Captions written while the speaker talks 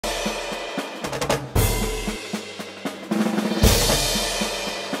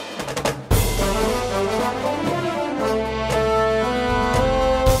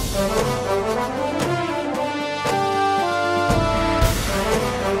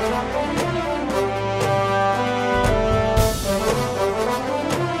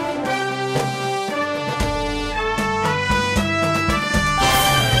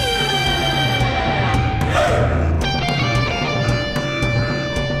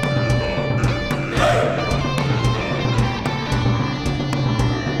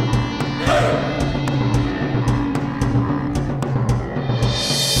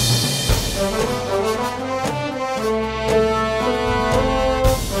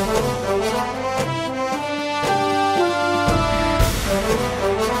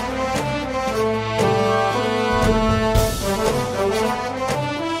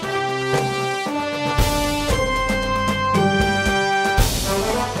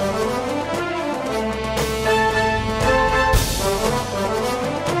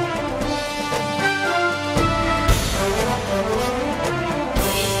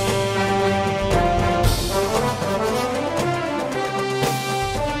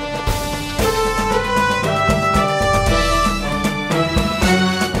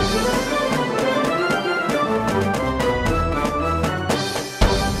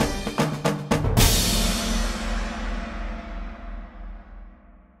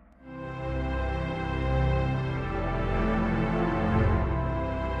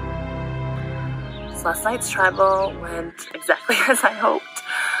So last night's tribal went exactly as I hoped.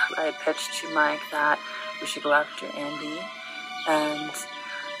 I had pitched to Mike that we should go after Andy, and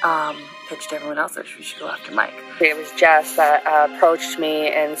pitched to everyone else that we should go after Mike. It was Jess that approached me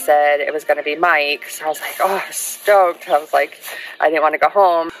and said it was going to be Mike, so I was like, oh, I'm stoked. I was like, I didn't want to go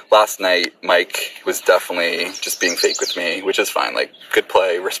home. Last night, Mike was definitely just being fake with me, which is fine, like, good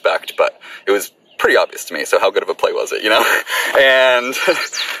play, respect, but it was pretty obvious to me, so how good of a play was it, you know? And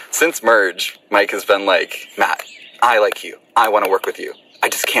since merge, Mike has been like, Matt, I like you, I want to work with you, I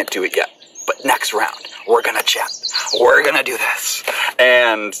just can't do it yet, but next round, we're gonna chat, we're gonna do this.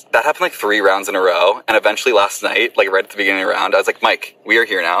 And that happened like 3 rounds in a row, and eventually last night, like right at the beginning of the round, I was like, Mike, we are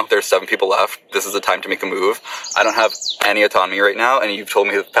here now, there's 7 people left, this is the time to make a move, I don't have any autonomy right now, and you've told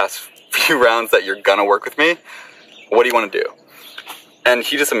me the past few rounds that you're gonna work with me, what do you want to do? And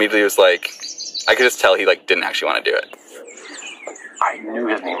he just immediately was like, I could just tell he like didn't actually want to do it. I knew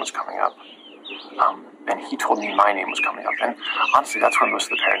his name was coming up, and he told me my name was coming up, and honestly that's where most of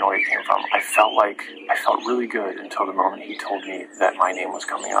the paranoia came from. I felt really good until the moment he told me that my name was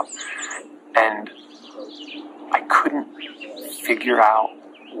coming up, and I couldn't figure out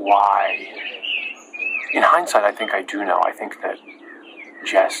why. In hindsight, I think I do know. I think that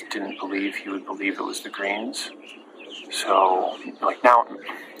Jess didn't believe he would believe it was the Greens, so like now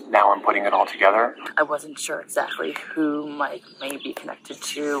I'm putting it all together. I wasn't sure exactly who Mike may be connected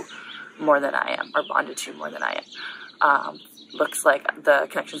to more than I am, or bonded to more than I am. Looks like the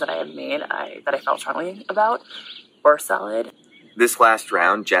connections that I had made, that I felt strongly about, were solid. This last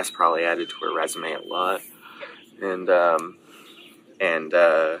round, Jess probably added to her resume a lot, and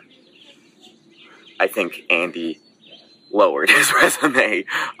I think Andy lowered his resume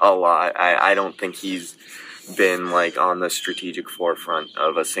a lot. I don't think he's been like on the strategic forefront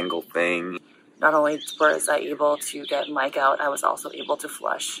of a single thing. Not only was I able to get Mike out, I was also able to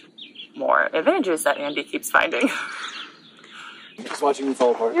flush more advantages that Andy keeps finding. Just watching you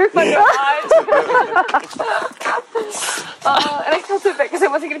fall apart. You're funny. And I felt so bad because I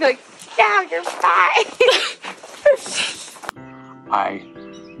wasn't going to be like, yeah, you're fine. I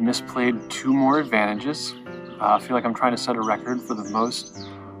misplayed 2 more advantages. I feel like I'm trying to set a record for the most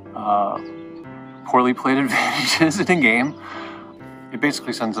poorly played advantages in a game. It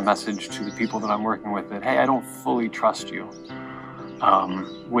basically sends a message to the people that I'm working with that, hey, I don't fully trust you,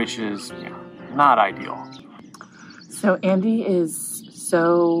 which is not ideal. So Andy is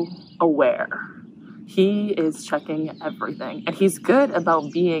so aware. He is checking everything, and he's good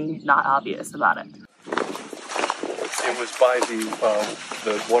about being not obvious about it. It was by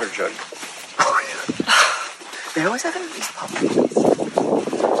the water jug. Oh yeah. They always have these pumpkins. Yeah,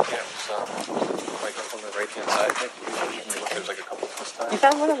 it was like up on the right-hand side. There was like a couple this time. You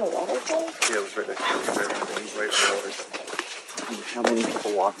found one on the water jug? Yeah, it was right next to it. Right on the water jug. How many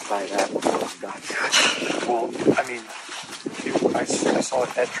people walked by that? Well, I mean, I saw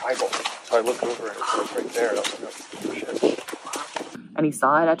it at Tribal, so I looked over and it was right there, and I was like, oh, shit. And he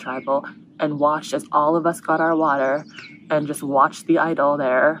saw it at Tribal and watched as all of us got our water and just watched the idol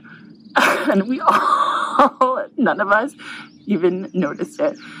there. And we all, none of us even noticed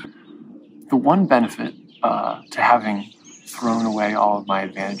it. The one benefit to having thrown away all of my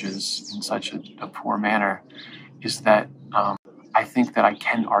advantages in such a poor manner is that I think that I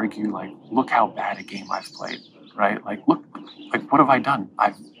can argue, like, look how bad a game I've played, right? Like, look, like, what have I done?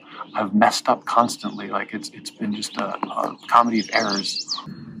 I've messed up constantly. Like, it's been just a comedy of errors.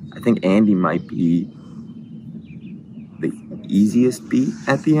 I think Andy might be the easiest beat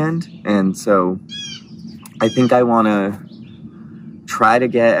at the end, and so I think I want to try to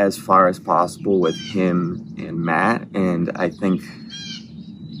get as far as possible with him and Matt, and I think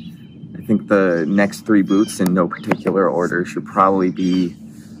the next 3 boots in no particular order should probably be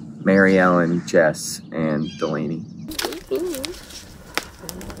Mary Ellen, Jess, and Delaney.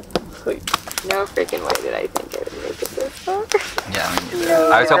 No freaking way did I think I would make it this far. Yeah, me neither.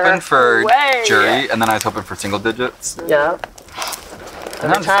 No, I was hoping for jury, and then I was hoping for single digits. Yeah.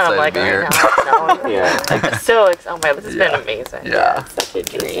 Every time I'm like, no. Yeah. I'm so excited. Oh my, this has been amazing. Yeah. Such a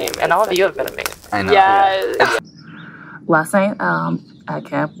dream. And all of you have been amazing. I know. Yes. Last night at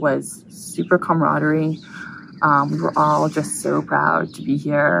camp was super camaraderie. We were all just so proud to be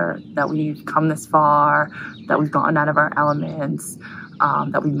here, that we've come this far, that we've gotten out of our elements,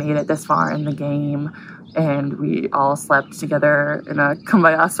 that we made it this far in the game. And we all slept together in a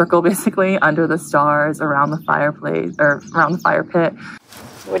kumbaya circle, basically, under the stars, around the fireplace, or around the fire pit.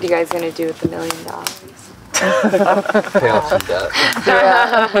 What are you guys going to do with the $1 million? Pay off some debt.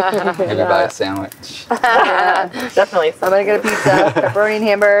 Yeah. Maybe buy a sandwich. Definitely. I'm going to get a pizza, pepperoni and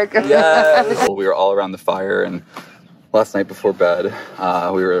hamburger. Yes. We were all around the fire, and last night before bed,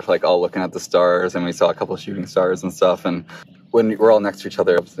 we were like all looking at the stars, and we saw a couple shooting stars and stuff. And when we're all next to each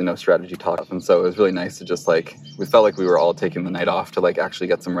other, obviously no strategy talk. And so it was really nice to just like, we felt like we were all taking the night off to like actually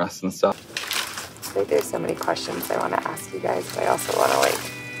get some rest and stuff. Like, there's so many questions I want to ask you guys, but I also want to like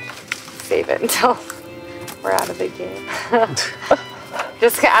save it until we're out of the game.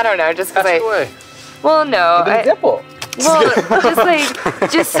 I don't know, just because well, no. Well, just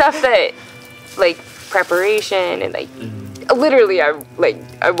like, just stuff that, like, preparation and like, literally, I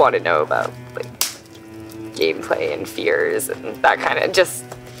want to know about like gameplay and fears and that kind of just.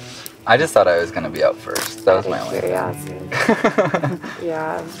 I just thought I was going to be out first. That was my only curiosity.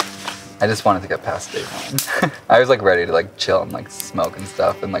 Yeah. I just wanted to get past day one. I was like ready to like chill and like smoke and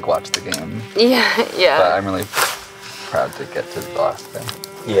stuff and like watch the game. Yeah. But I'm really proud to get to the last thing.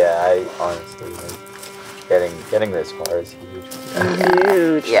 Yeah, I honestly like getting this far is huge.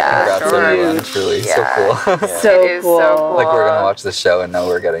 Huge. Yeah. Congrats everyone. It's really so cool. Yeah. So cool. Like we're gonna watch the show and know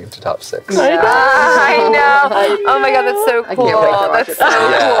we're getting to top 6. I know. Oh my god, that's so cool. That's so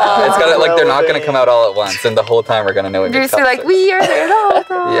cool. Yeah, it's gotta like they're not gonna come out all at once, and the whole time we're gonna know. You're just like we are there the whole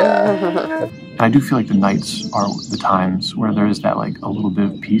time. Yeah. And I do feel like the nights are the times where there is that like a little bit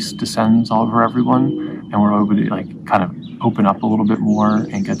of peace descends all over everyone, and we're able to like kind of open up a little bit more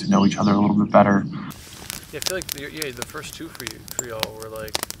and get to know each other a little bit better. Yeah, I feel like the first two for y'all were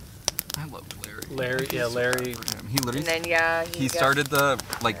like. I loved Larry. Larry. He literally. And then he started the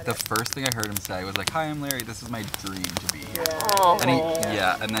first thing I heard him say was like, "Hi, I'm Larry. This is my dream to be here."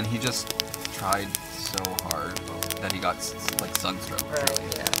 Yeah. And then he just tried so hard that he got like sunstroke. Really.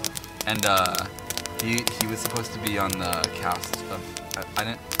 Yeah. And he was supposed to be on the cast of I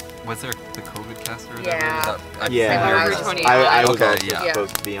didn't. Was there the COVID cast or whatever? Yeah. I was okay, also yeah.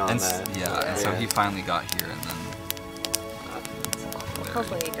 supposed to be on that. And so he finally got here, and then.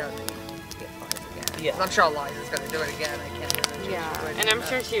 Hopefully he does get fired again. Yeah. I'm sure Eliza's going to do it again. I can't imagine. Yeah, and I'm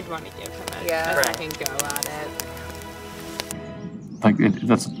sure she'd want to give him a second go at it. Like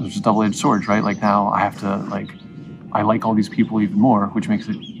that's a double-edged sword, right? Like now I have to like, I like all these people even more, which makes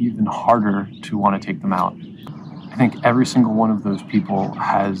it even harder to want to take them out. I think every single one of those people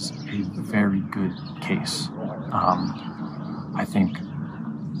has a very good case. I think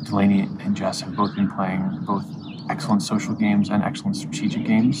Delaney and Jess have both been playing both excellent social games and excellent strategic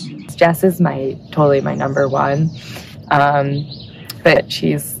games. Jess is totally my number one, but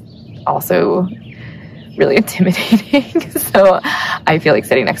she's also really intimidating. So I feel like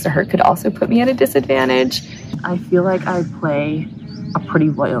sitting next to her could also put me at a disadvantage. I feel like I play a pretty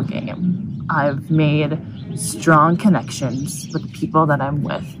loyal game. I've made strong connections with the people that I'm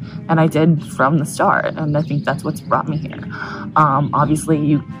with, and I did from the start, and I think that's what's brought me here.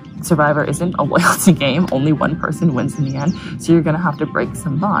 Obviously, Survivor isn't a loyalty game. Only one person wins in the end, so you're gonna have to break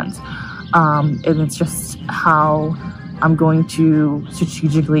some bonds. And it's just how I'm going to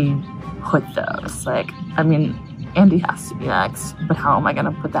strategically put those. Like, I mean, Andy has to be next, but how am I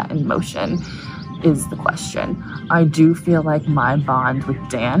gonna put that in motion is the question. I do feel like my bond with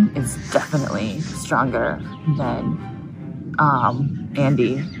Dan is definitely stronger than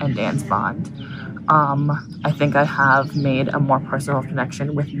Andy and Dan's bond. I think I have made a more personal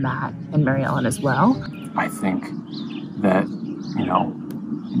connection with Matt and Mary Ellen as well. I think that, you know,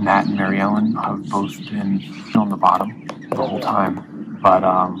 Matt and Mary Ellen have both been on the bottom the whole time. But,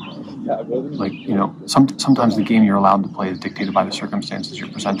 like, you know, sometimes the game you're allowed to play is dictated by the circumstances you're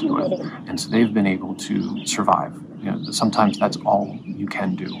presented with. And so they've been able to survive. You know, sometimes that's all you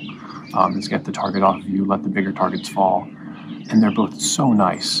can do, is get the target off of you, let the bigger targets fall. And they're both so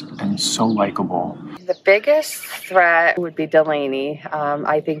nice and so likable. The biggest threat would be Delaney.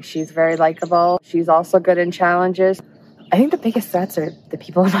 I think she's very likable. She's also good in challenges. I think the biggest threats are the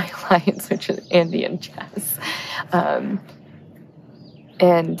people in my alliance, which is Andy and Jess.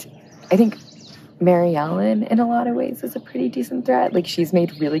 And I think Mary Ellen, in a lot of ways, is a pretty decent threat. Like, she's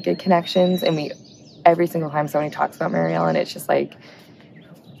made really good connections, and every single time somebody talks about Mary Ellen, it's just like,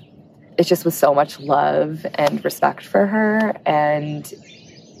 it's just with so much love and respect for her, and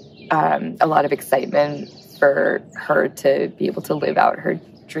a lot of excitement for her to be able to live out her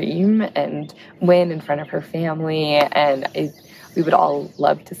dream and win in front of her family, and we would all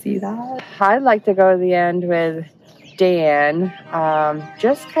love to see that. I'd like to go to the end with Dan,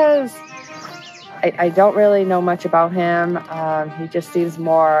 just because I don't really know much about him. He just seems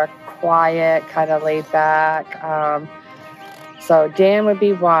more quiet, kind of laid back. So Dan would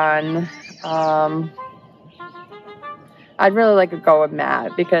be one. I'd really like to go with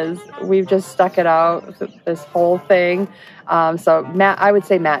Matt because we've just stuck it out this whole thing. So Matt, I would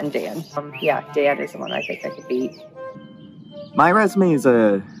say Matt and Dan. Yeah, Dan is the one I think I could beat. My resume is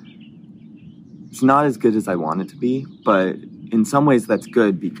a it's not as good as I want it to be, but in some ways that's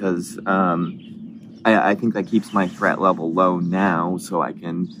good because I think that keeps my threat level low now, so I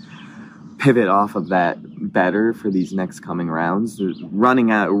can pivot off of that better for these next coming rounds.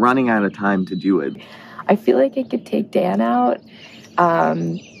 Running out of time to do it. I feel like I could take Dan out,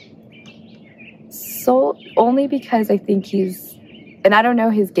 so only because I think he's, and I don't know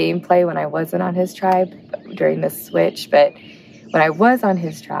his gameplay when I wasn't on his tribe during the switch, but when I was on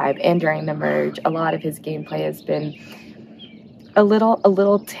his tribe and during the merge, a lot of his gameplay has been a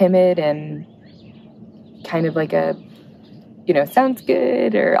little timid and kind of like a, you know, sounds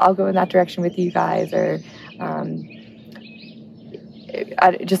good, or I'll go in that direction with you guys, or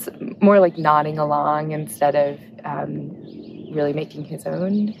just more like nodding along instead of really making his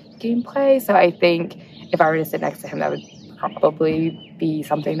own gameplay. So I think if I were to sit next to him, that would probably be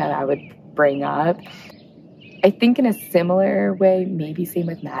something that I would bring up. I think in a similar way, maybe same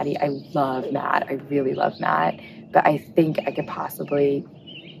with Maddie. I love Matt. I really love Matt. But I think I could possibly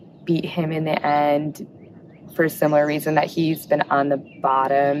beat him in the end for a similar reason that he's been on the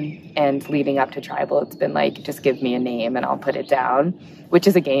bottom, and leading up to tribal, it's been like, just give me a name and I'll put it down, which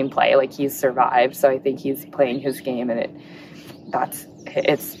is a gameplay. Like, he's survived. So I think he's playing his game, and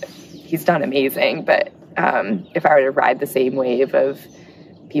he's done amazing. But if I were to ride the same wave of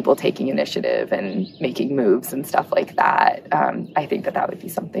people taking initiative and making moves and stuff like that, I think that would be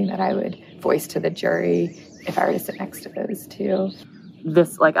something that I would voice to the jury if I were to sit next to those two.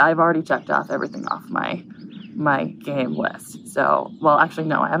 This, like, I've already checked off everything off my game list. So, well, actually,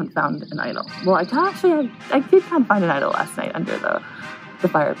 no, I haven't found an idol. Well, I did kind of find an idol last night under the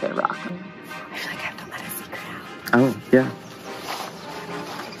fire pit rock. I feel like I have to let a secret out. Oh, yeah.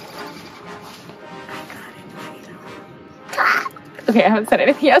 Okay, I haven't said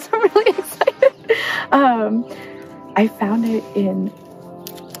anything yet, so I'm really excited. I found it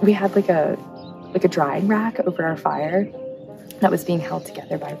we had like a drying rack over our fire that was being held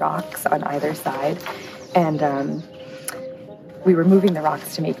together by rocks on either side. And we were moving the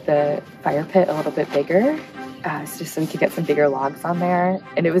rocks to make the fire pit a little bit bigger, just so we could get some bigger logs on there.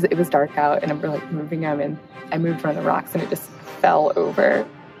 And it was dark out, and we're like moving them, and I moved one of the rocks, and it just fell over.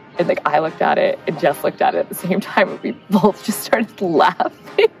 And like, I looked at it and Jess looked at it at the same time, and we both just started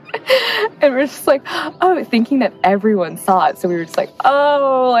laughing. And we're just like, oh, thinking that everyone saw it. So we were just like,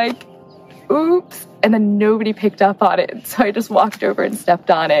 oh, like, oops. And then nobody picked up on it. So I just walked over and stepped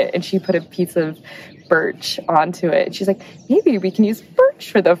on it, and she put a piece of birch onto it. And she's like, maybe we can use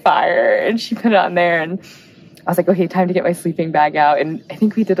birch for the fire. And she put it on there, and I was like, okay, time to get my sleeping bag out. And I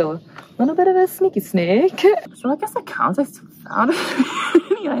think we did a little bit of a sneaky snake. So I guess that counts. I still found it.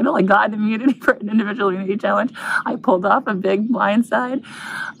 I know, I got immunity for an individual immunity challenge. I pulled off a big blindside.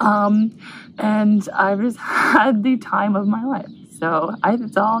 And I just had the time of my life. So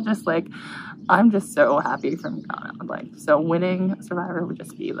it's all just like, I'm just so happy from like, so winning Survivor would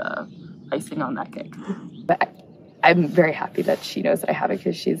just be the icing on that cake. But I'm very happy that she knows that I have it,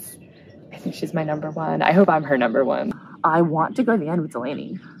 because I think she's my number one. I hope I'm her number one. I want to go to the end with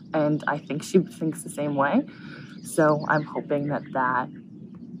Delaney, and I think she thinks the same way. So I'm hoping that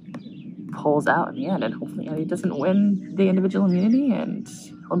pulls out in the end, and hopefully Andy doesn't win the individual immunity, and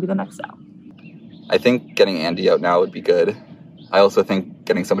he'll be the next out. I think getting Andy out now would be good. I also think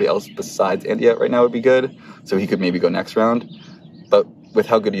getting somebody else besides Andy out right now would be good, so he could maybe go next round. But with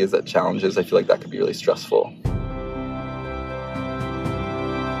how good he is at challenges, I feel like that could be really stressful.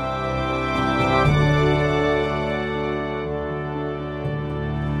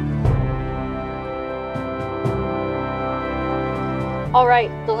 All right,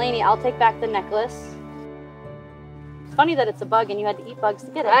 Delaney, I'll take back the necklace. It's funny that it's a bug and you had to eat bugs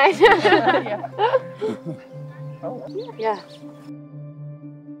to get it. Yeah.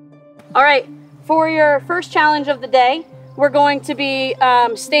 All right, for your first challenge of the day, we're going to be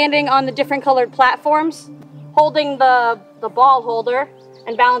standing on the different colored platforms, holding the ball holder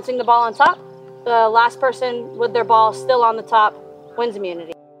and balancing the ball on top. The last person with their ball still on the top wins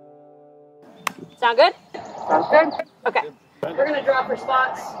immunity. Sound good? Sounds good. Okay. We're gonna draw for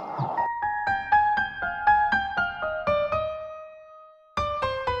spots.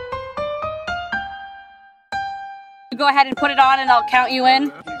 Go ahead and put it on and I'll count you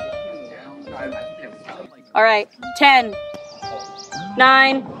in. All right, 10,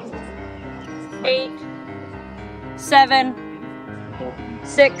 9, 8, 7,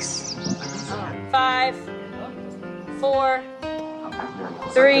 6, 5, 4,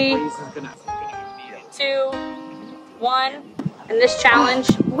 3, 2, 1, and this challenge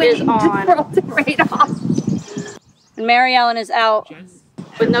is on. Right off. And Mary Ellen is out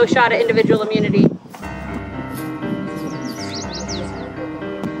with no shot at individual immunity.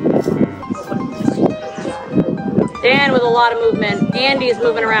 Dan with a lot of movement. Andy's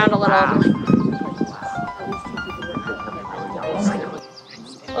moving around a little.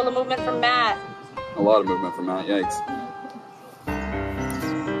 A little movement from Matt. A lot of movement from Matt, yikes.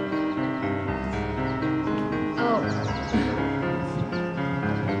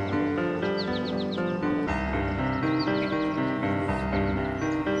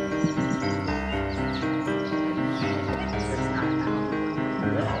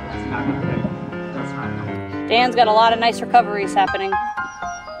 Dan's got a lot of nice recoveries happening.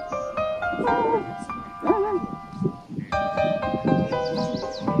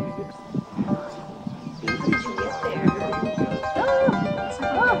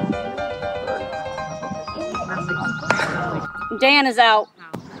 Dan is out.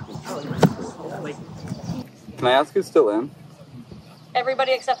 Can I ask who's still in?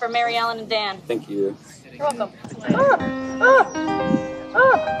 Everybody except for Mary Ellen and Dan. Thank you. You're welcome.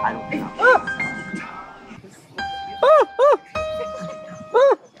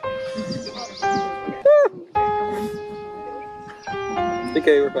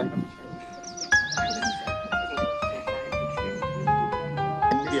 Okay, we're fine.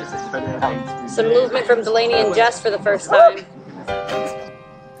 Some movement from Delaney and Jess for the first time.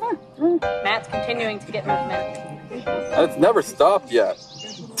 Matt's continuing to get movement. It's never stopped yet.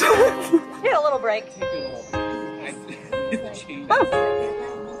 Get a little break.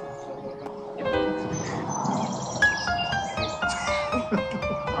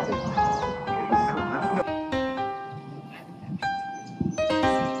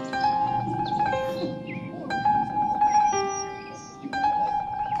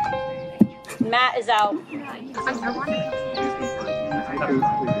 Matt is out.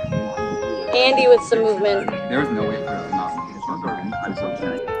 Andy with some movement. There was no way for us not to I'm so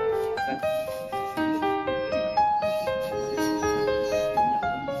sorry.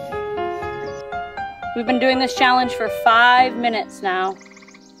 We've been doing this challenge for 5 minutes now.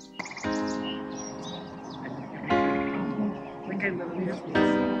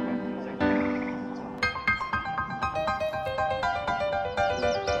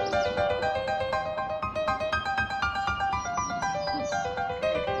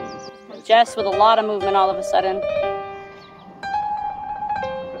 Jess with a lot of movement all of a sudden. And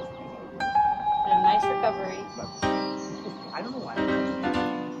a nice recovery. I don't know why.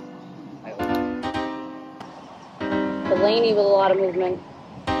 Delaney with a lot of movement.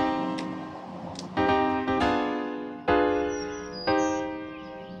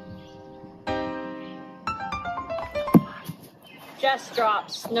 Jess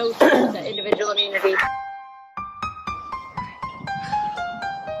drops, no to individual immunity.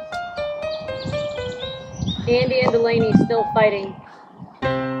 Andy and Delaney still fighting.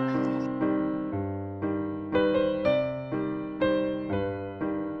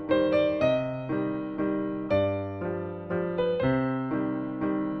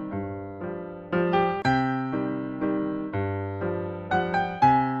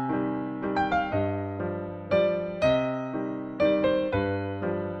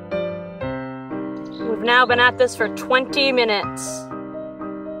 We've now been at this for 20 minutes.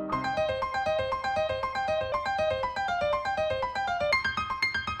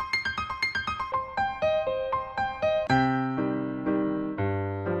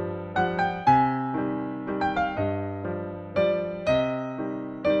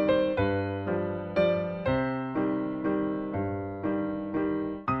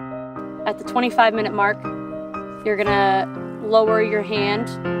 At the 25-minute mark, you're gonna lower your hand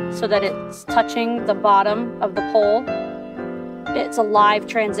so that it's touching the bottom of the pole. It's a live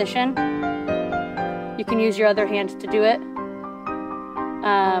transition. You can use your other hand to do it.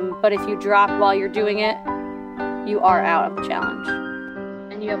 But if you drop while you're doing it, you are out of the challenge.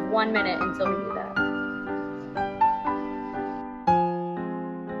 And you have 1 minute until we do that.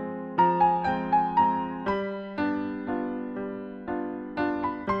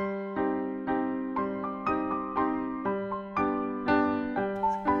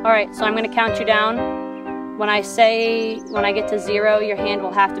 All right, so I'm gonna count you down. When I get to 0, your hand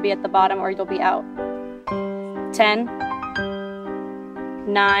will have to be at the bottom or you'll be out. 10,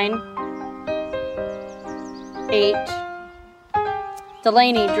 9, 8.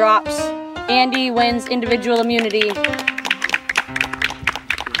 Delaney drops. Andy wins individual immunity.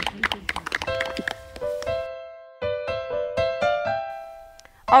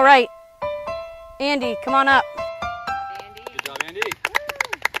 All right, Andy, come on up. Good job, Andy.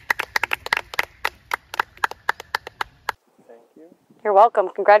 You're welcome.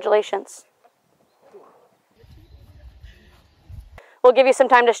 Congratulations. We'll give you some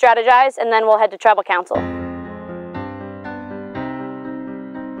time to strategize, and then we'll head to tribal council.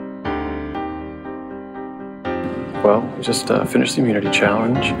 Well, just finished the immunity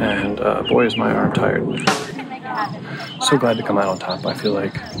challenge, and boy, is my arm tired. So glad to come out on top. I feel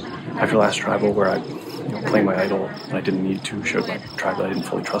like after last tribal, where I playing my idol and I didn't need to, showed my tribe that I didn't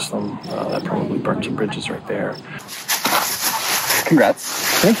fully trust them. That probably burned some bridges right there. Congrats.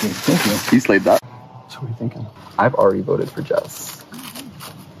 Thank you. You slayed that. So what are you thinking? I've already voted for Jess.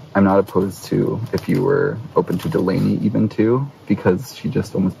 I'm not opposed to if you were open to Delaney even too, because she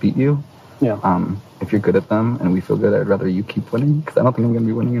just almost beat you. Yeah. If you're good at them and we feel good, I'd rather you keep winning, because I don't think I'm going to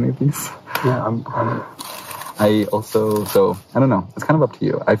be winning any of these. Yeah, I also, so, I don't know. It's kind of up to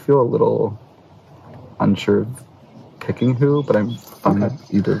you. I feel a little unsure of picking who, but I'm fine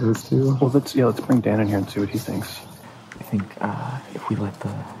with either of those two. Well, let's bring Dan in here and see what he thinks. I think if we let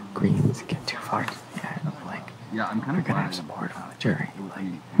the greens get too far ahead, like, I'm kind we're going to have support on the jury. Like,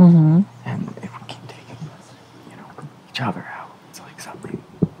 Mm-hmm. and if we keep taking, each other out, it's like something,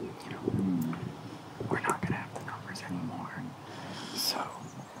 we're not going to have the numbers anymore. So,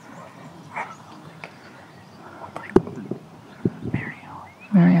 I don't know, like Mary Ellen.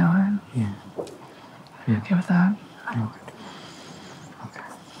 Mary Ellen. Yeah. You okay with that? Okay.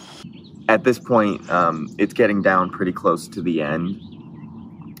 At this point, it's getting down pretty close to the end,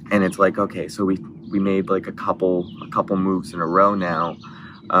 and it's like, okay, so we made like a couple moves in a row now.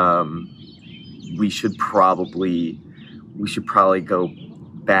 We should probably go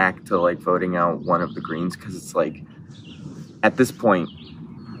back to like voting out one of the greens, because it's like at this point,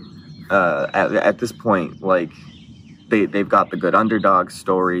 like they've got the good underdog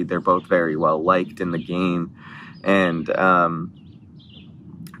story. They're both very well liked in the game, and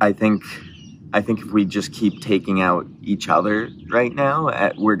I think if we just keep taking out each other right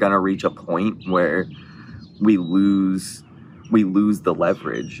now, we're gonna reach a point where we lose the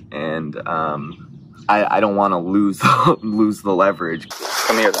leverage, and I don't want to lose the leverage.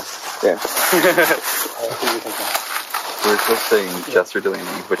 Come here then. Yeah. We're just saying Jess or Delaney.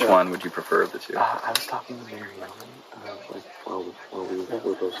 Which one would you prefer of the two? I was talking to Mary Ellen, while we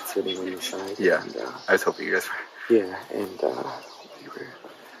were both sitting on the side. Yeah, and, I was hoping you guys were. Yeah, and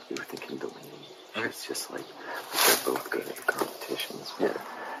we were thinking Delaney. It's just like, they're both good at the competitions. Yeah.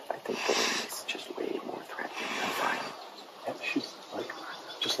 I think Delaney's just way more threatening than violent. Yeah, she's like,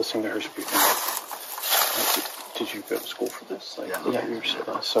 just listening to her speaking. Did you go to school for this? Like, Yeah. You're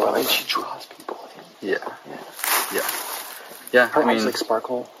so And she draws people in. Yeah. Her I mean, eyes like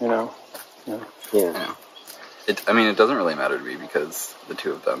sparkle, Yeah. Yeah. it doesn't really matter to me, because the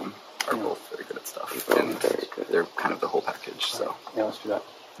two of them are both very good at stuff, and they're kind of the whole package. So Yeah, let's do that.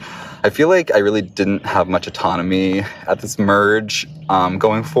 I feel like I really didn't have much autonomy at this merge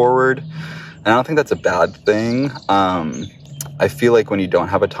going forward, and I don't think that's a bad thing. I feel like when you don't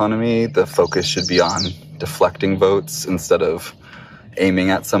have autonomy, the focus should be on deflecting votes instead of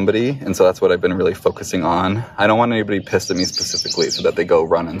aiming at somebody, and so that's what I've been really focusing on. I don't want anybody pissed at me specifically so that they go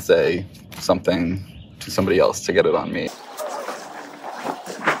run and say something to somebody else to get it on me.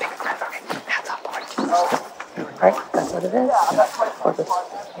 Right? That's what it is. Or just,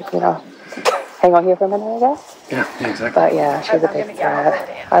 hang on here for a minute, I guess. Yeah, exactly. But yeah, she's a big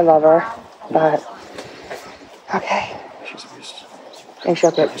threat. I love her, but okay. She's a beast. And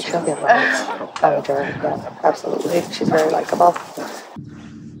she'll get votes. I enjoy her. Yeah, absolutely. She's very likable.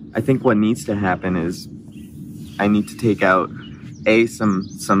 I think what needs to happen is I need to take out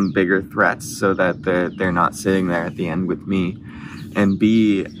some bigger threats so that they're not sitting there at the end with me, and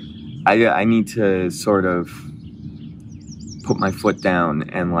B, I need to sort of put my foot down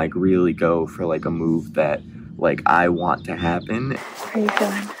and like really go for like a move that like I want to happen. How are you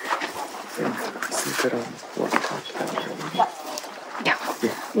feeling? Some good on what we talked about earlier.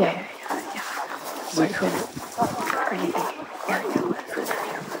 Yeah. Like who? Are you thinking?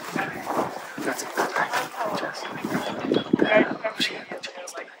 That's Jess. She had the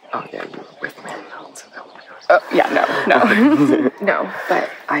chance to. Oh yeah, you were with Mary Ellen, so that would be yours. Oh yeah, no, no. But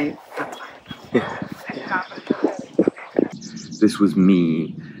that's fine. This was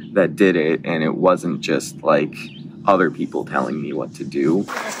me that did it, and it wasn't just like other people telling me what to do.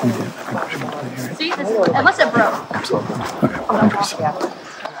 See, unless it broke. Absolutely.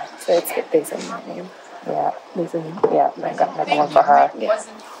 So it's Lisa in my name. Yeah, Lisa. Yeah, I got one for her. Yeah.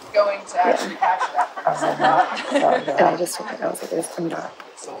 Wasn't going to actually cash that. And I just took it. I was like, I'm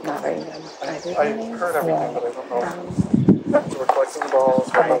not writing them. I heard everything, but I don't know. We're collecting balls.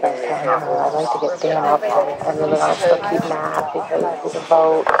 I'd like to get Dan out there. I really want to still keep Matt because he's a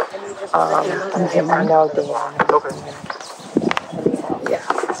vote. I know Dan. Okay.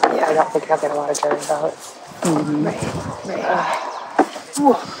 Yeah, I don't think I'll get a lot of jury votes. Mm-hmm. Right.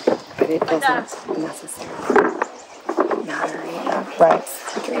 But it doesn't necessarily matter either. Right.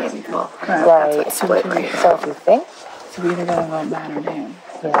 3 and well, Right. that's split right now. So if you think, So we either gotta vote Matt or Dan.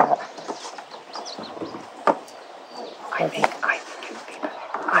 yeah. I think it would be better.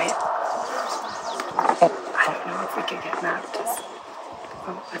 I don't know if we could get Matt to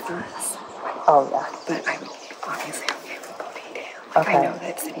vote with us. Oh yeah. But I would obviously okay with voting Dan. Okay. I know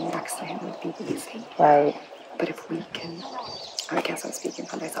that sitting next to him would be easy. Right. But if we can, I guess I'm speaking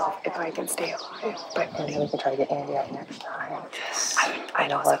for myself, if I can stay alive, but And then we can try to get Andy up next time.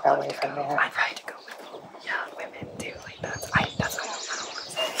 I'd also work our love way to from go. there. I'd like to go with women too. Like that's what I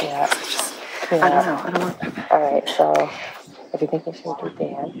don't know. Yeah. I don't know. I don't want. All right. So if you think we should do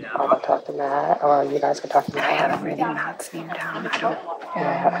Dan, I'll go talk to Matt, or you guys can talk to Matt. I haven't written Matt's name down. I don't.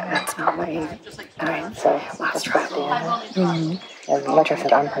 That's not my. Alright, So let's try Dan. And like I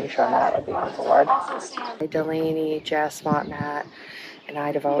said, I'm pretty sure Matt would be on board. Delaney, Jess, Matt, and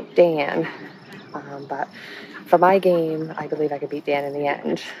I to vote Dan. But for my game, I believe I could beat Dan in the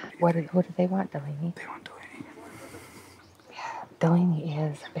end. Who do they want, Delaney? They want Delaney. Yeah, Delaney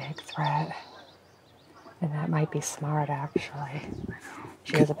is a big threat. And that might be smart, actually. I know.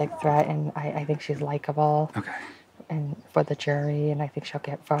 She is a big threat, and I think she's likable. Okay. And for the jury, and I think she'll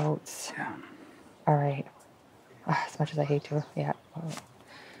get votes. Yeah. All right. As much as I hate to, yeah.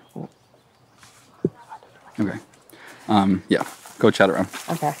 Okay. Yeah. Go chat around.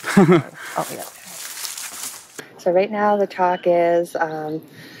 Okay. Oh, yeah. So right now the talk is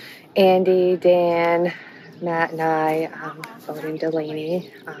Andy, Dan, Matt, and I voting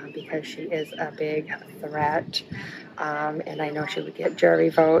Delaney because she is a big threat. And I know she would get jury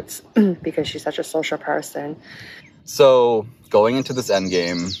votes because she's such a social person. So going into this end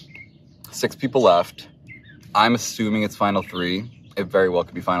game, 6 people left. I'm assuming it's final 3. It very well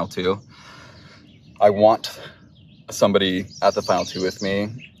could be final 2. I want somebody at the final 2 with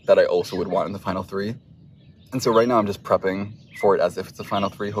me that I also would want in the final 3. And so right now I'm just prepping for it as if it's a final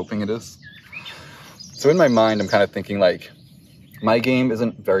 3, hoping it is. So in my mind, I'm kind of thinking like, my game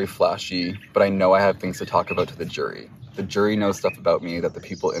isn't very flashy, but I know I have things to talk about to the jury. The jury knows stuff about me that the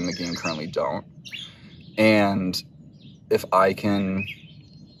people in the game currently don't. And if I can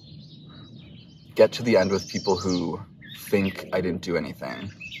get to the end with people who think I didn't do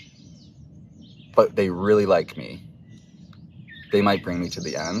anything, but they really like me, they might bring me to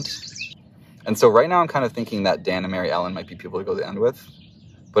the end. And so right now I'm kind of thinking that Dan and Mary Ellen might be people to go to the end with.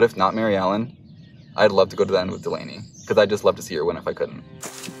 But if not Mary Ellen, I'd love to go to the end with Delaney, because I'd just love to see her win if I couldn't.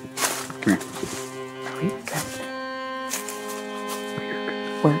 Come here. Are we good? You're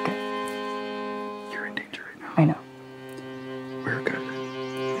good. We're good. You're in danger right now. I know. We're good.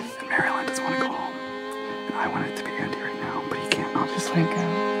 And Maryland doesn't want to go home. And I want it to be Andy right now, but he can't not Just let go.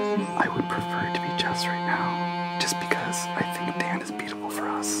 I would prefer it to be Jess right now, just because I think Dan is beatable for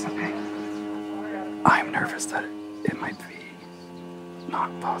us. Okay. I'm nervous that it might be not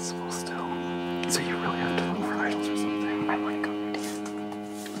possible still. So you really have to look for idols or something. I want to go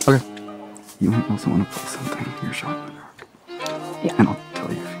with you. Okay. You might also want to play something. You're shot in the dark. Yeah. And I'll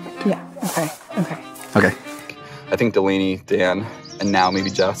tell you if you need to. Yeah. Okay. Okay. I think Delaney, Dan, and now maybe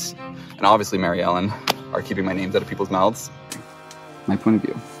Jess, and obviously Mary Ellen are keeping my names out of people's mouths. My point of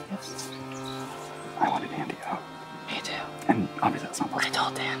view. Yes. I wanted Andy out. Me too. And obviously that's not possible. I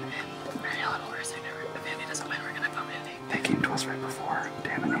told Dan and Mary Ellen we're saying if Andy doesn't win, we're gonna vote Andy. They came to us right before,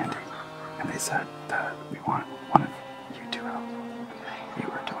 Dan and Andy, and they said that we want one of you 2 out. You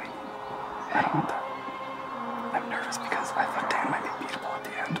or Delaney. I don't want that. I'm nervous because I think Dan might be beatable at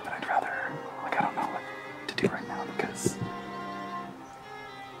the end, but I'd rather, like, I don't know what to do right now because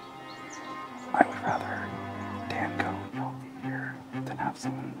I would rather Dan go and you'll be here than have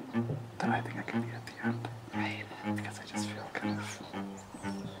someone that I think I could be at the end. Right. Because I just feel kind of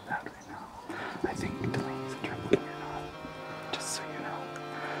bad right now. I think Delaney's in trouble, you're not. Just so you know.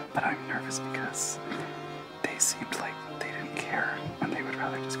 But I'm nervous because they seemed like they didn't care and they would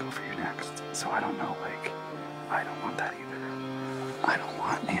rather just go for you next. So I don't know, like, I don't want that either. I don't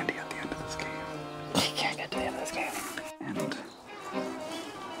want Andy at the end of this game. He can't get to the end of this game. And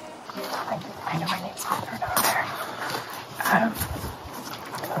I know my name's not thrown out there.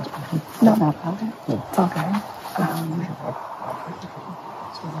 No problem. It's all good.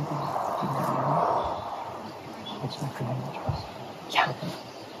 Yeah.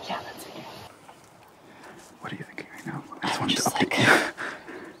 Yeah, that's it. what are you thinking right now? I just wanted to just update like, you.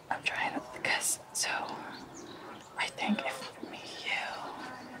 I'm trying to, because, so, I think if me, you,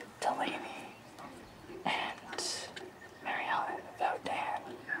 Delaney, and Mary Ellen vote Dan,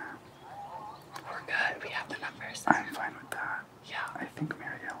 we're good. We have the numbers. I'm fine with that. Yeah. I think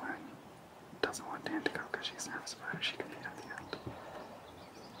Mary Ellen doesn't want Dan to go because she's nervous about who she could be at the end.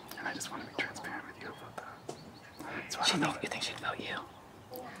 And I just want to be transparent with you about that. So You think she'd vote you?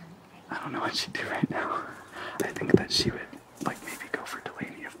 I don't know what she'd do right now. I think that she would, like, maybe go for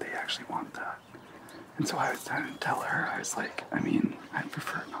Delaney if they actually want that. And so I was trying to tell her, I was like, I mean, I'd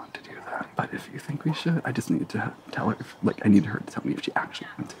prefer not to do that, but if you think we should, I just need to tell her, I need her to tell me if she actually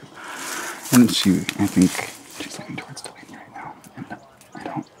wants to. And I think she's leaning towards Delaney right now, and I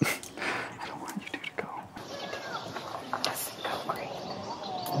don't want you two to go. Yes, go great.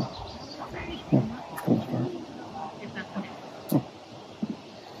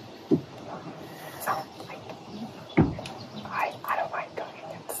 I don't mind going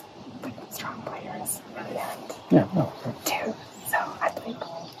against strong players in the end. Yeah, no. Too. So I think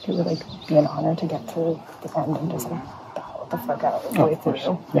it would be an honor to get to the end and just battle the fuck out all the way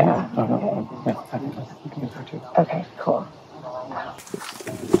through. Yeah. I think we can get there too. Okay, cool.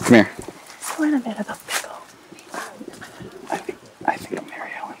 Come here. So in a bit of a pickle. I think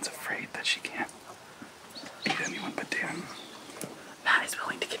Mary Ellen's afraid that she can't beat anyone but Dan. Matt is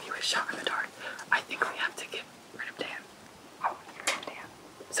willing to give you a shot in the dark. I think we have to get rid of Dan. Oh, get rid of Dan.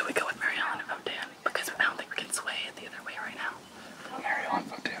 So we go with Mary Ellen and vote Dan, because I don't think we can sway it the other way right now. Mary Ellen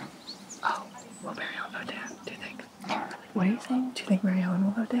vote Dan. Oh, will Mary Ellen vote Dan, do you think? What do you think? Do you think Mary Ellen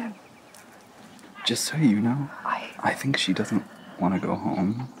will vote Dan? Just so you know, I think she doesn't want to go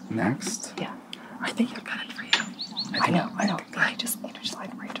home next. Yeah. I think you're gunning for you. I know. I just need to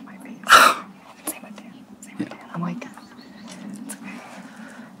slide right to my face. Same with Dan. I'm like, it's okay.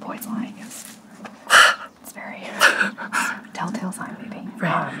 Boyd's lying is it's very telltale sign, baby.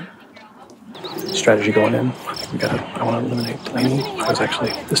 Right. Strategy going in. I want to eliminate Delaney.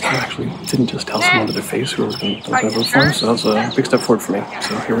 This time didn't just tell someone to their face who was going to vote for him, so that was a big step forward for me.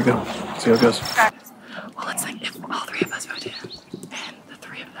 So here we go. See how it goes. Well, it's like if all three of us vote Dan and the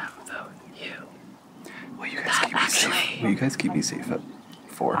three of them vote you. Will you guys keep me safe at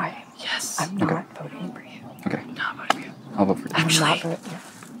 4? Yes. I'm not voting for you. Okay. I'm not voting for you. I'll vote for Dan. Actually,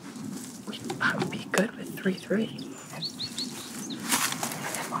 I would be good with 3-3.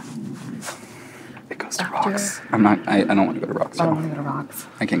 It goes to Rocks. I don't want to go to Rocks. I don't want to go to Rocks.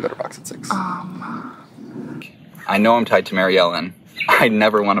 I can't go to Rocks at 6. I know I'm tied to Mary Ellen. I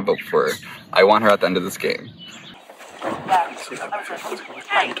never want to vote for her. I want her at the end of this game.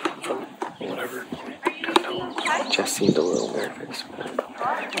 Jess seemed a little nervous, but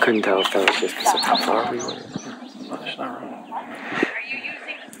couldn't tell if that was just because of how far we were. It's not wrong.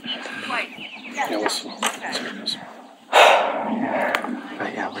 Yeah, we'll see. Let's see how it goes. But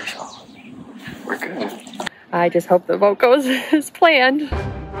yeah, we're solid. We're good. I just hope the vote goes as planned.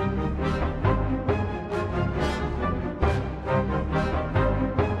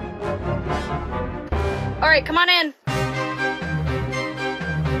 All right, come on in.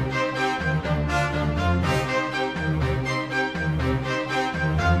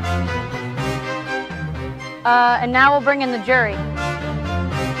 And now we'll bring in the jury.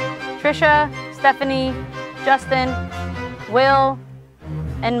 Trisha, Stephanie, Justin, Will,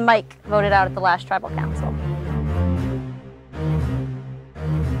 and Mike voted out at the last tribal council.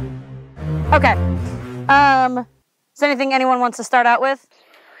 Okay. Is there anything anyone wants to start out with?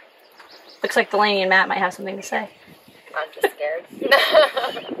 Looks like Delaney and Matt might have something to say. I'm just scared.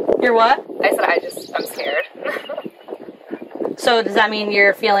 You're what? I said I'm scared. So does that mean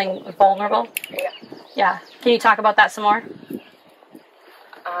you're feeling vulnerable? Yeah. Yeah. Can you talk about that some more?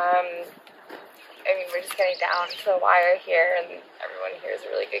 I mean, we're just getting down to the wire here, and everyone here is a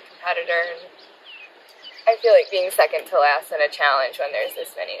really good competitor, and I feel like being second to last in a challenge when there's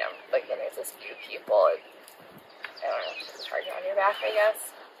this many, when there's this few people, I don't know, it's a target on your back, I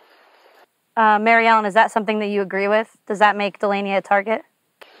guess. Mary Ellen, is that something that you agree with? Does that make Delaney a target?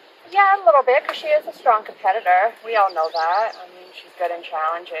 Yeah, a little bit, because she is a strong competitor. We all know that. I mean, she's good in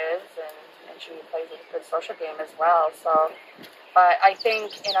challenges, and she plays a good social game as well. So, but I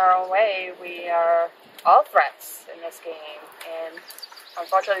think in our own way, we are all threats in this game. And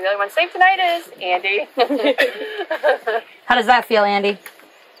unfortunately, the only one safe tonight is Andy. How does that feel, Andy?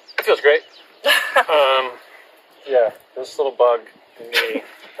 It feels great. Yeah, this little bug in me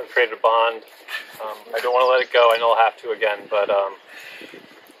have created a bond. I don't want to let it go. I know I'll have to again, but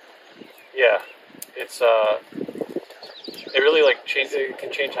yeah, it's it really it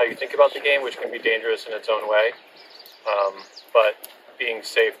can change how you think about the game, which can be dangerous in its own way. But being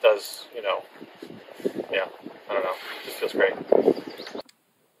safe does, yeah, I don't know, it just feels great.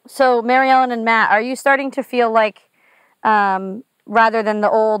 So, Mary Ellen and Matt, are you starting to feel like, rather than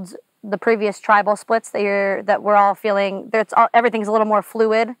the previous tribal splits that we're all feeling, everything's a little more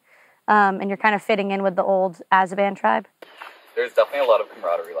fluid, and you're kind of fitting in with the old Azaban tribe? There's definitely a lot of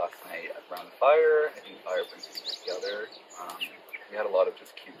camaraderie last night around the fire. I think fire brings people together. We had a lot of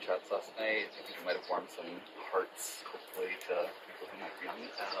just cute chats last night. I think we might have formed some hearts, hopefully, to people who might be on the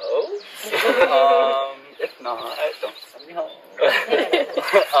out. If not, don't send me home.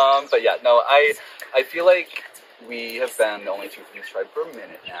 But yeah, no, I feel like we have been the only two from this tribe for a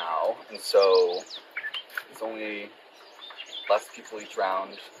minute now, and so there's only less people each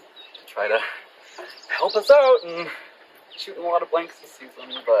round to try to help us out and shooting a lot of blanks this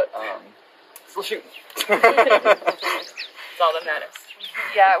season, but still shooting. That's all that matters.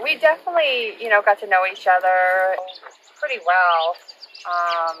 Yeah, we definitely, got to know each other pretty well.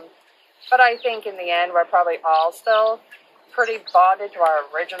 But I think in the end, we're probably all still pretty bonded to our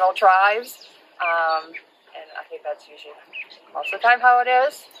original tribes. And I think that's usually most of the time how it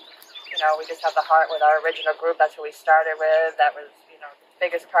is. We just have the heart with our original group. That's who we started with. That was, the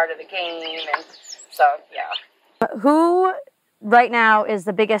biggest part of the game. And so, yeah. Who right now is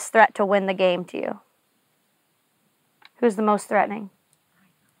the biggest threat to win the game to you? Who's the most threatening?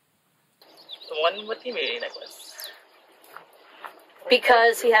 The one with the immunity necklace.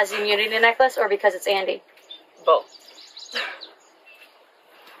 Because he has the immunity necklace, or because it's Andy? Both.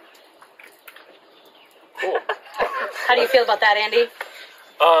 Cool. How do you feel about that, Andy?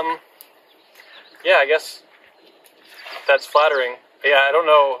 Yeah, I guess that's flattering. Yeah, I don't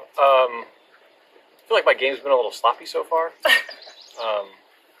know. I feel like my game's been a little sloppy so far.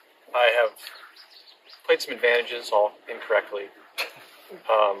 I have played some advantages all incorrectly.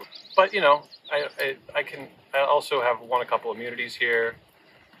 But I also have won a couple immunities here.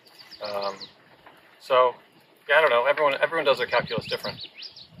 So yeah, I don't know. Everyone does their calculus different,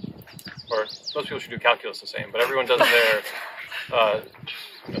 or most people should do calculus the same. But everyone does their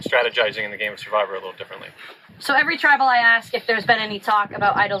strategizing in the game of Survivor a little differently. So every tribal I ask if there's been any talk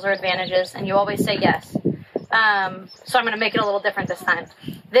about idols or advantages, and you always say yes. So I'm going to make it a little different this time.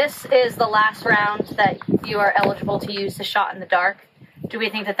 This is the last round that you are eligible to use the shot in the dark. Do we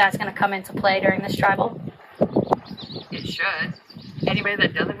think that that's going to come into play during this tribal? It should. Anybody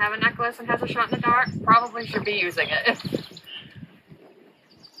that doesn't have a necklace and has a shot in the dark probably should be using it.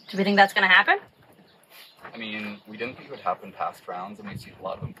 Do we think that's going to happen? I mean, we didn't think it would happen past rounds, and we've seen a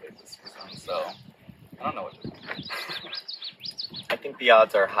lot of them played this season, so I don't know what to think. I think the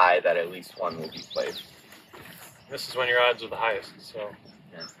odds are high that at least one will be played. This is when your odds are the highest, so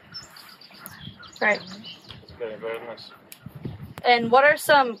yeah. Right. It's better than this. And what are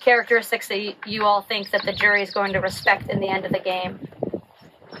some characteristics that you all think that the jury is going to respect in the end of the game?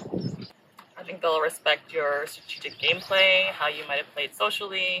 I think they'll respect your strategic gameplay, how you might have played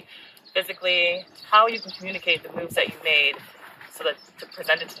socially, physically, how you can communicate the moves that you made so that to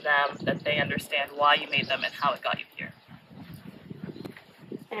present it to them, that they understand why you made them and how it got you here.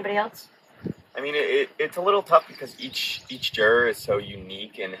 Anybody else? I mean, it's a little tough because each juror is so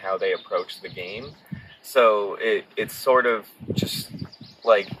unique in how they approach the game. So it's sort of just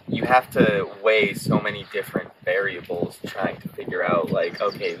like you have to weigh so many different variables trying to figure out, like,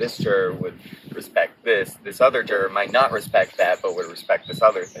 okay, this juror would respect this. This other juror might not respect that, but would respect this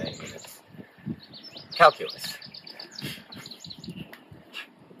other thing. And it's calculus.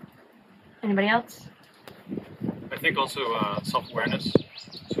 Anybody else? I think also self-awareness.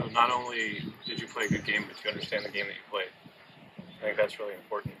 So not only did you play a good game, but you understand the game that you played. I think that's really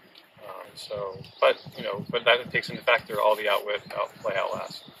important. But that takes into factor all the outwit, outplay,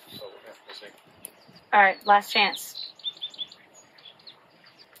 outlast. So we'll see. All right, last chance.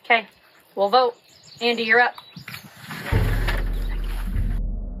 Okay, we'll vote. Andy, you're up.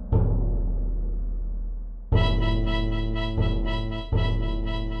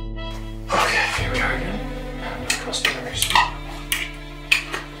 Okay, here we are again. And customary suit.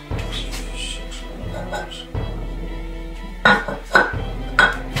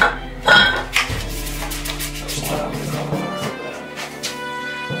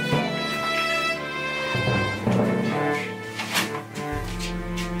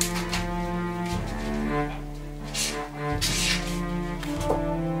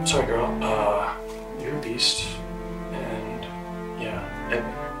 Sorry, girl. You're a beast, and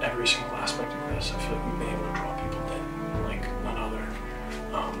yeah, every single aspect of this, I feel like you've been able to draw people in like none other.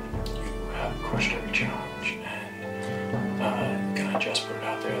 You have crushed every challenge, and can I just put it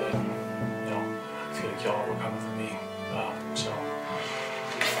out there that I feel like y'all were coming for me. So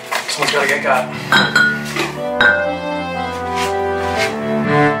someone's gotta get got.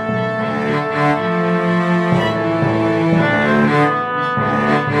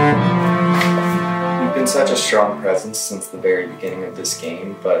 You've been such a strong presence since the very beginning of this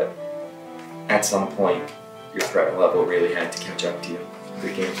game, but at some point, your threat level really had to catch up to you.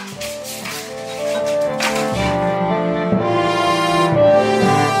 Good game.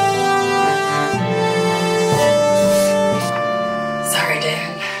 Sorry,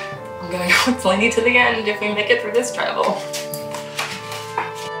 Dan. I'm gonna go with Delaney to the end if we make it through this tribal.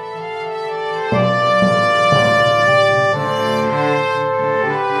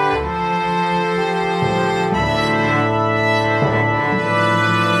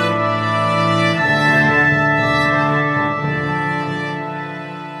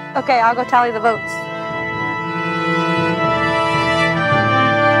 Okay, I'll go tally the votes.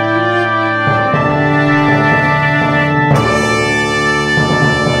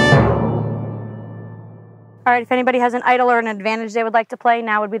 All right, if anybody has an idol or an advantage they would like to play,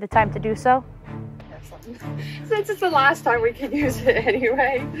 now would be the time to do so. Since it's the last time we can use it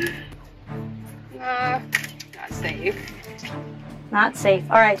anyway. Not safe. Not safe.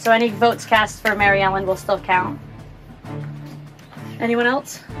 All right, so any votes cast for Mary Ellen will still count. Anyone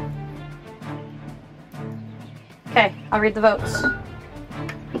else? Okay, I'll read the votes.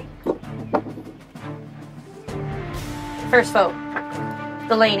 First vote,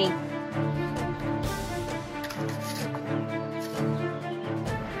 Delaney.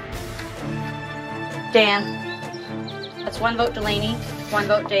 Dan. That's one vote Delaney, one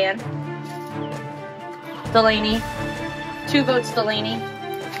vote Dan. Delaney. 2 votes Delaney,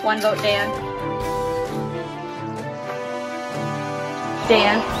 1 vote Dan.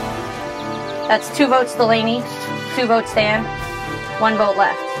 Dan. That's 2 votes Delaney, 2 votes Dan, 1 vote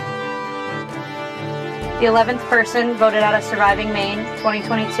left. The 11th person voted out of Surviving Maine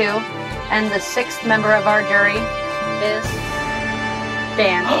 2022, and the 6th member of our jury is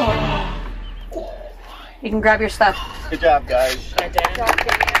Dan. You can grab your stuff. Good job, guys. Hi, Dan. Good job,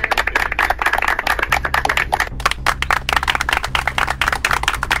 Dan.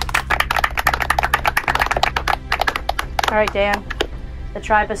 All right, Dan. The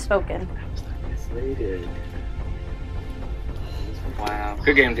tribe has spoken. Yes, they did. Wow.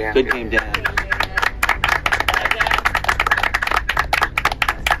 Good game, Dan. Good game, Dan.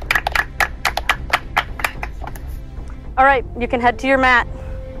 All right, you can head to your mat.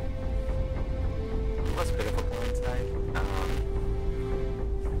 It was a bit of a blindside.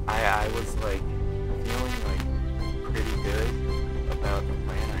 I was like feeling like pretty good about the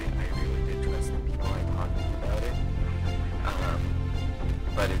plan. I really did trust the people I talked to about it.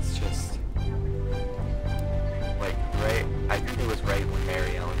 But it's just like right. I think it was right when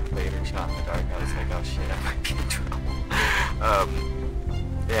Mary Ellen played her shot in the dark. I was like, oh shit, I might be in trouble.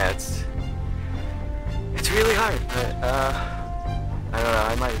 Yeah, it's really hard, but I don't know,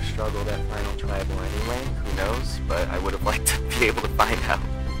 I might have struggled at Final Tribal anyway, who knows, but I would have liked to be able to find out.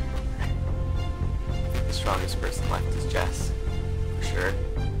 I think the strongest person left is Jess, for sure.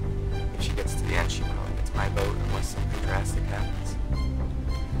 If she gets to the end, she probably gets my vote, unless something drastic happens.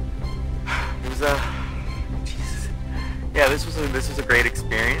 It was Jesus. Yeah, this was a great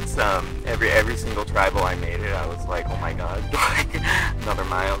experience. Every single tribal I made it, I was like, oh my god, like another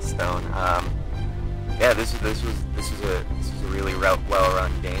milestone. Yeah, this was a really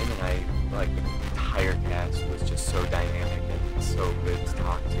well-run game, and I like the entire cast was just so dynamic and so good to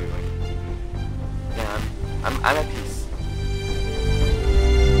talk to. And yeah, I'm at peace.